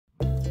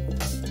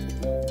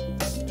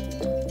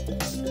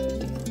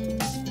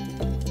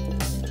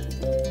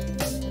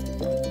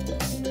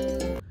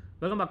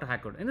Welcome back to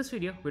HackCode. In this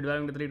video, we're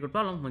deliving the LeetCode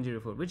problem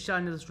 104, which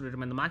challenges us to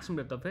determine the maximum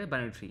depth of a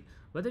binary tree.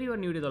 Whether you are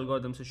new to the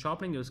algorithms or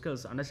sharpening your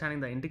skills,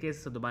 understanding the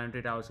indications of the binary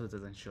tree traversal is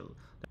essential.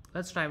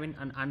 Let's dive in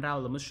and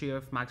unravel the mystery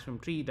of maximum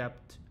tree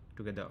depth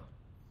together.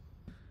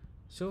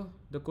 So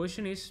the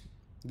question is,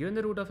 given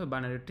the root of a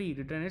binary tree,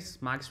 return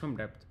its maximum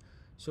depth.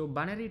 So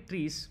binary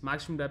trees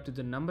maximum depth is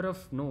the number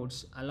of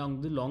nodes along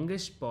the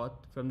longest path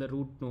from the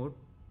root node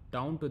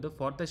down to the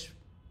farthest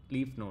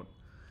leaf node.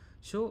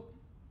 So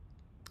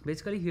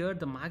basically here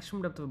the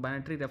maximum depth of a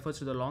binary tree refers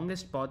to the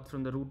longest path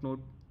from the root node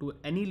to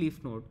any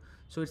leaf node.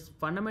 So it's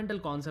fundamental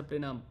concept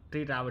in a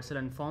tree traversal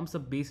and forms the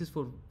basis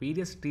for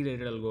various tree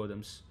related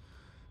algorithms.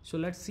 So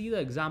let's see the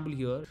example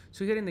here.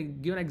 So here in the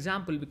given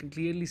example, we can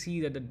clearly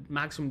see that the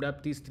maximum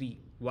depth is 3,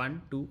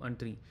 1, 2 and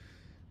 3.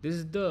 This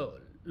is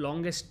the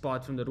longest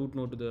path from the root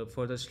node to the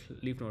furthest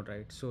leaf node,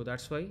 right? So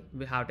that's why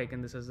we have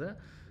taken this as the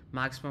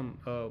maximum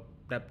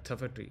depth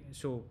of a tree.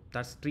 So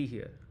that's 3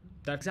 here.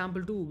 That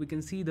example 2, we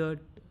can see that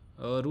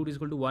root is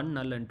equal to 1,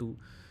 null and 2.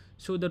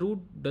 So the root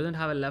doesn't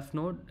have a left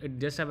node, it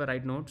just have a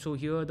right node. So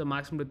here the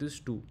maximum depth is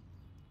 2.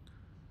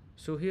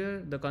 So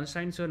here the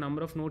constraints or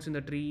number of nodes in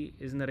the tree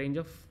is in the range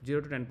of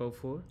 0 to 10 power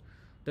 4.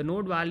 The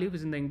node value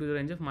is in the integer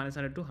range of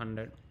 -100 to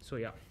 100. So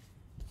yeah,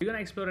 we're gonna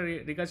explore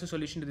a recursive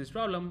solution to this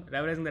problem,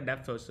 leveraging the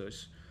depth first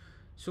search.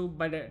 So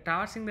by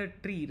traversing the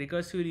tree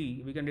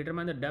recursively, we can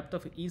determine the depth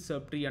of each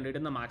subtree and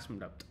return the maximum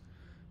depth.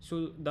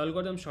 So the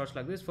algorithm starts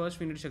like this. First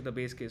we need to check the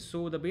base case.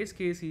 So the base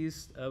case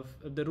is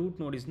if the root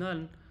node is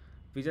null,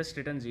 we just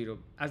return 0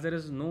 as there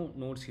is no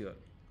nodes here.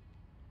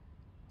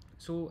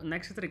 So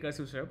next is the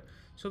recursive step.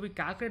 So we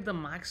calculate the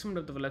maximum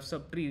depth of a left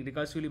subtree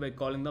recursively by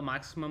calling the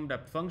maximum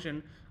depth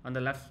function on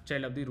the left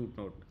child of the root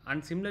node.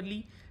 And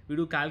similarly, we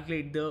do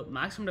calculate the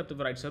maximum depth of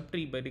a right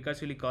subtree by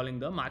recursively calling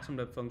the maximum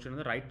depth function on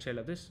the right child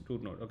of this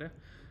root node. Okay,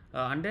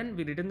 and then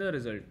we return the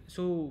result.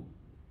 So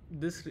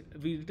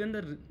we return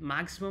the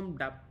maximum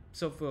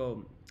depths of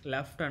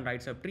left and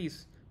right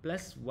subtrees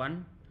plus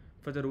 1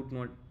 for the root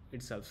node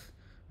itself.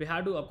 We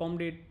had to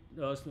accommodate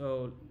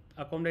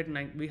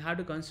we had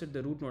to consider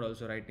the root node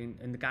also, right,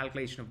 in the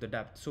calculation of the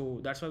depth. So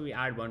that's why we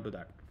add 1 to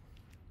that.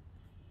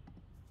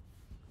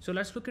 So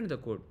let's look into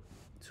the code.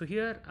 So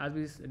here, as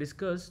we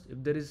discussed,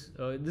 if there is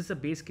this is a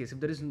base case. If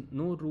there is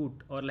no root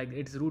or like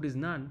its root is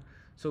none,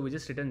 so we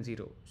just return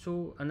 0.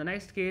 So and the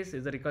next case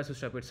is the recursive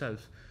step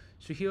itself.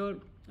 So here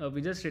we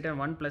just return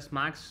 1 plus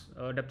max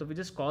depth of, we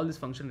just call this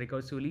function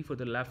recursively for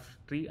the left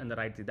tree and the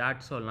right tree.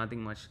 That's all,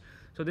 nothing much.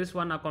 So this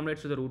one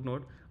accommodates to the root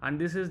node, and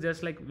this is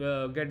just like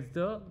gets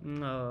the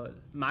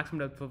maximum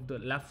depth of the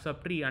left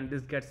subtree, and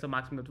this gets the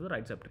maximum depth of the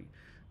right subtree.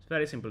 It's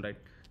very simple, right?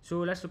 So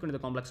let's look into the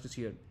complexities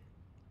here.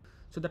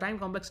 So the time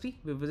complexity,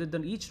 we visit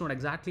each node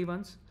exactly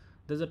once.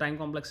 There's a time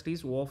complexity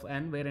is O of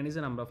n, where n is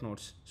the number of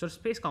nodes. So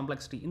space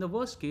complexity, in the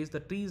worst case, the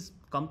tree is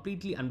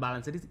completely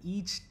unbalanced. It is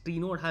each tree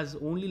node has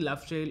only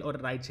left child or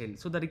right child.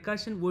 So the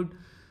recursion would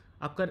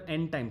occur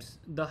n times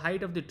the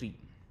height of the tree.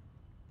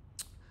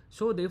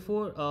 So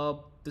therefore,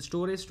 the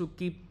storage to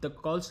keep the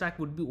call stack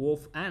would be O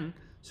of n.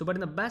 So but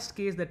in the best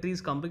case, the tree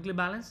is completely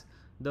balanced.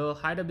 The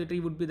height of the tree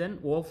would be then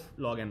O of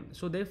log n.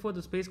 So therefore,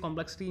 the space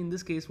complexity in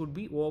this case would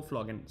be O of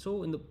log n.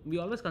 So we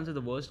always consider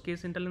the worst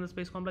case interval in the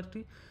space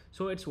complexity.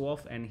 So it's O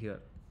of n here.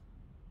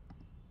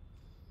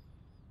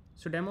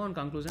 So demo and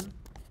conclusion.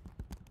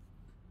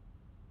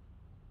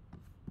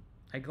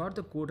 I got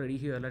the code ready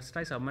here. Let's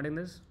try submitting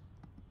this.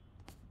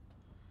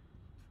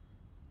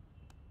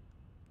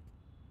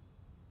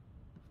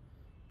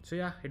 So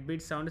yeah, it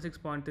beats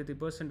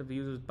 76.33% of the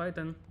users with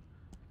Python.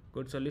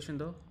 Good solution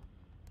though.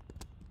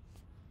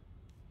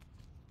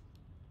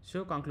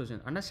 So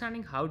conclusion,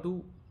 understanding how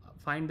to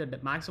find the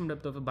maximum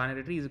depth of a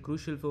binary tree is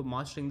crucial for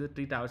mastering the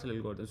tree traversal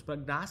algorithms. By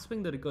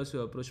grasping the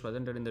recursive approach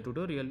presented in the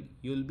tutorial,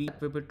 you will be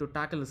equipped to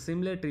tackle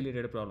similar tree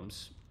related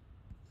problems.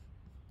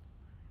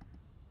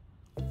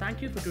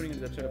 Thank you for tuning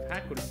into this episode of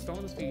HackCode. If you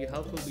found this video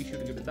helpful, be sure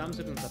to give it a thumbs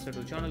up and subscribe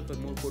to the channel for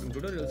more coding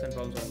tutorials and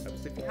problem solving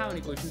tips. If you have any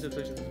questions or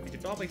suggestions for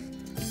future topics,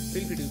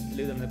 feel free to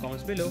leave them in the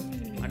comments below.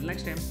 Until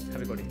next time,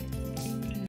 have a good day.